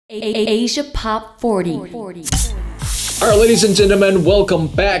Asia Pop 40. Alright, ladies and gentlemen, welcome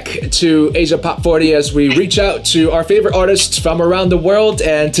back to Asia Pop 40 as we reach out to our favorite artists from around the world.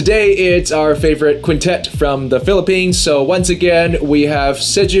 And today it's our favorite quintet from the Philippines. So once again, we have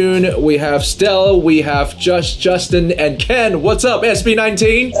Sejun, we have Stell, we have Josh, Justin, and Ken. What's up,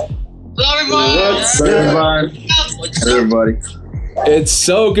 SB19? Hello, everyone! What's up, everybody? It's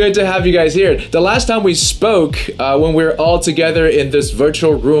so good to have you guys here. The last time we spoke, when we were all together in this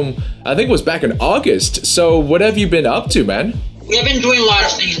virtual room, I think it was back in August. So what have you been up to, man? We have been doing a lot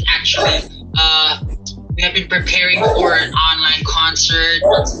of things, actually. We have been preparing for an online concert.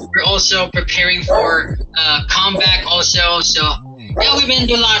 We're also preparing for comeback also. So yeah, we've been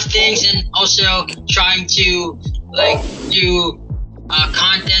doing a lot of things and also trying to do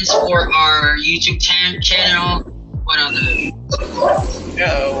contents for our YouTube channel. What other?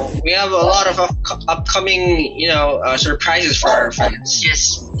 Yeah, we have a lot of upcoming, surprises for our fans.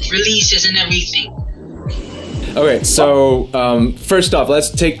 Yes, releases and everything. Okay, so first off,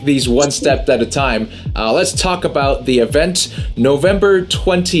 let's take these one step at a time. Let's talk about the event. November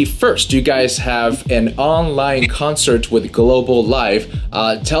 21st, you guys have an online concert with Global Live.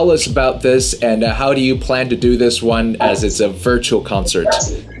 Tell us about this and how do you plan to do this one as it's a virtual concert?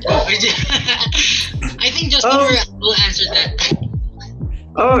 I think Justin will answer that.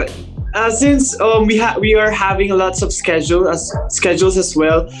 Since we are having lots of schedules as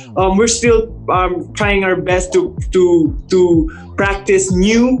well, we're still trying our best to practice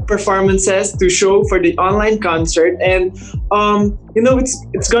new performances to show for the online concert, and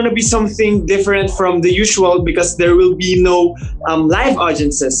it's gonna be something different from the usual because there will be no live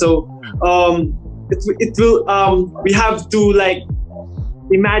audiences. So it will we have to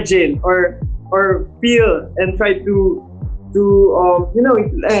imagine or feel and try to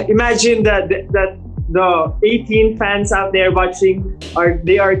imagine that the 18 fans out there watching are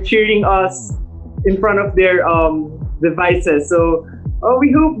cheering us in front of their devices. So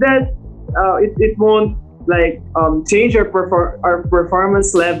we hope that it won't change our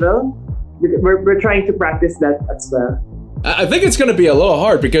performance level. We're trying to practice that as well. I think it's going to be a little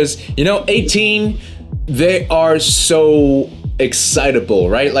hard because 18, they are so excitable,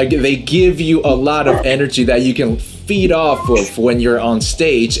 right? Like they give you a lot of energy that you can feed off of when you're on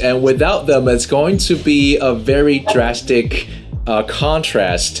stage, and without them it's going to be a very drastic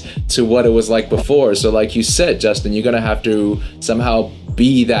contrast to what it was like before. So like you said, Justin, you're gonna have to somehow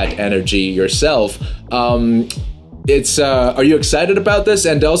be that energy yourself. Are you excited about this?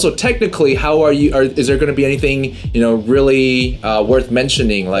 And also technically, how are you? Is there going to be anything really worth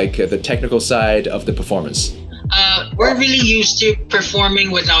mentioning, like the technical side of the performance? We're really used to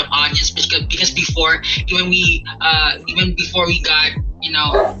performing without audience because before, even before we got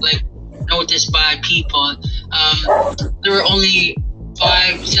noticed by people, there were only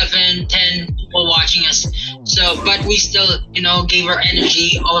 5, 7, 10 people watching us. So, but we still gave our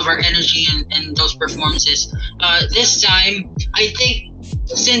energy, all of our energy in those performances. This time, I think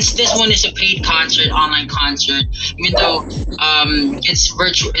since this one is a paid concert, online concert, even though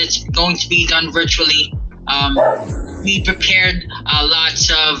it's going to be done virtually. We prepared lots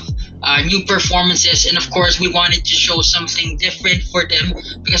of new performances, and of course we wanted to show something different for them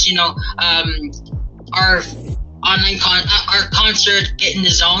because our our concert Get in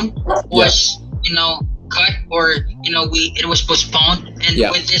the Zone was cut, or it was postponed, and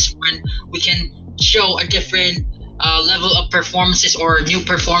with this one we can show a different level of performances or new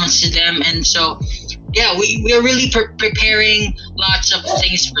performance to them. And so yeah, we are really preparing lots of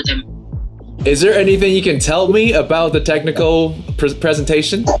things for them. Is there anything you can tell me about the technical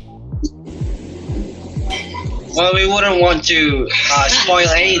presentation? Well, we wouldn't want to spoil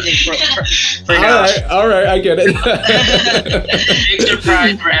anything for now. All right, I get it. Big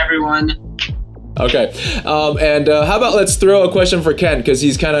surprise for everyone. Okay, and how about let's throw a question for Ken, because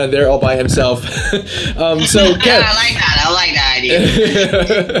he's kind of there all by himself. So Ken, I like that idea.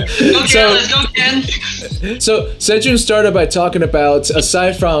 Okay, let's go, Ken. So Sejun started by talking about,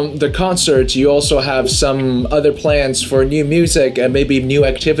 aside from the concert, you also have some other plans for new music and maybe new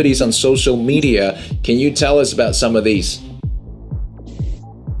activities on social media. Can you tell us about some of these?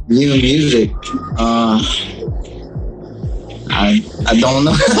 New music. I don't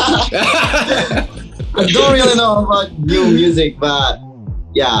know. I don't really know about new music, but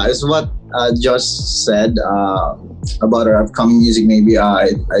yeah, it's what Josh said about our upcoming music. Maybe I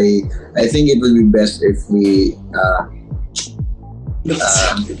think it would be best if we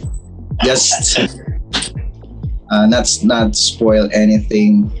just not spoil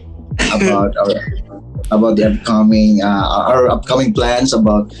anything about our upcoming plans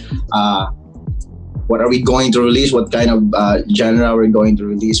about what are we going to release, what kind of genre we're going to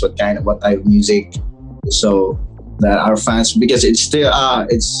release, what type of music, so that our fans, because it's still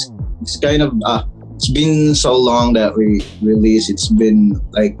it's kind of it's been so long that we released. It's been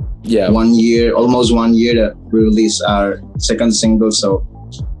like 1 year, almost 1 year that we released our second single. So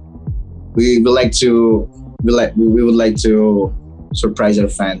we would like to surprise our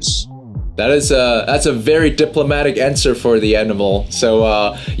fans. That's a very diplomatic answer for the Animal.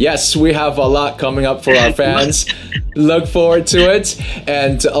 So yes, we have a lot coming up for our fans. Look forward to it.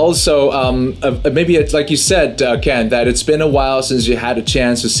 And also maybe it's like you said, Ken, that it's been a while since you had a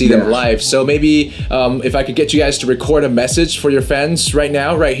chance to see them live. So maybe if I could get you guys to record a message for your fans right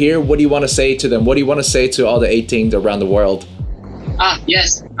now, right here, what do you want to say to them? What do you want to say to all the 18 around the world?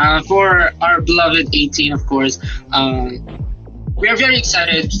 Yes, for our beloved 18, of course. We are very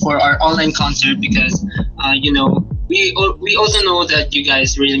excited for our online concert because, you know, we also know that you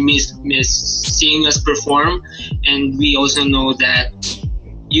guys really miss seeing us perform, and we also know that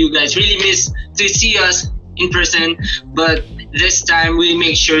you guys really miss to see us in person. But this time we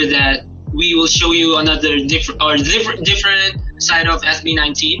make sure that we will show you another different side of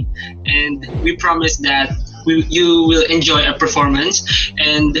SB19, and we promise that you will enjoy our performance.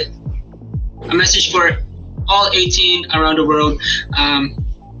 And a message for all 18 around the world,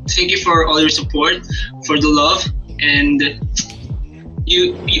 thank you for all your support, for the love, and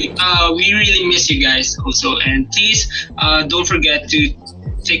we really miss you guys also. And please don't forget to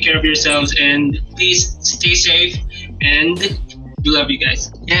take care of yourselves, and please stay safe, and we love you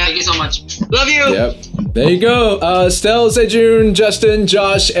guys. Yeah, thank you so much. Love you. Yep. There you go. Stel, Sejun, Justin,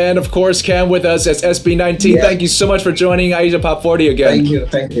 Josh, and of course Cam with us as SB19. Yeah. Thank you so much for joining Asia Pop 40 again. Thank you.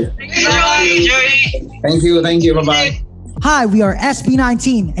 Thank you. Thank you. Bye bye. Hi, we are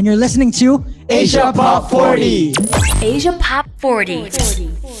SB19, and you're listening to Asia Pop 40. Asia Pop 40.